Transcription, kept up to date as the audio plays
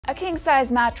A king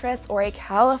size mattress or a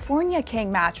California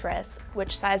king mattress?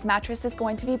 Which size mattress is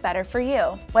going to be better for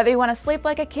you? Whether you want to sleep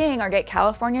like a king or get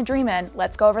California dreamin',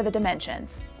 let's go over the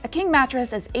dimensions. A king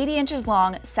mattress is 80 inches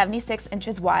long, 76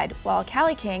 inches wide, while a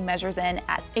Cali King measures in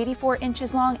at 84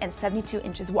 inches long and 72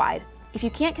 inches wide. If you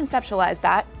can't conceptualize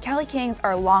that, Cali Kings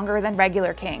are longer than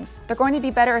regular kings. They're going to be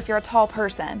better if you're a tall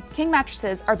person. King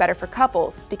mattresses are better for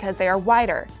couples because they are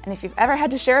wider. And if you've ever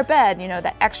had to share a bed, you know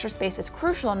that extra space is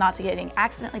crucial not to getting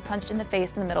accidentally punched in the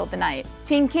face in the middle of the night.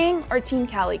 Team King or Team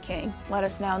Cali King? Let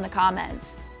us know in the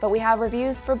comments. But we have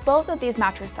reviews for both of these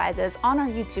mattress sizes on our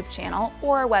YouTube channel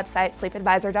or our website,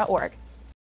 sleepadvisor.org.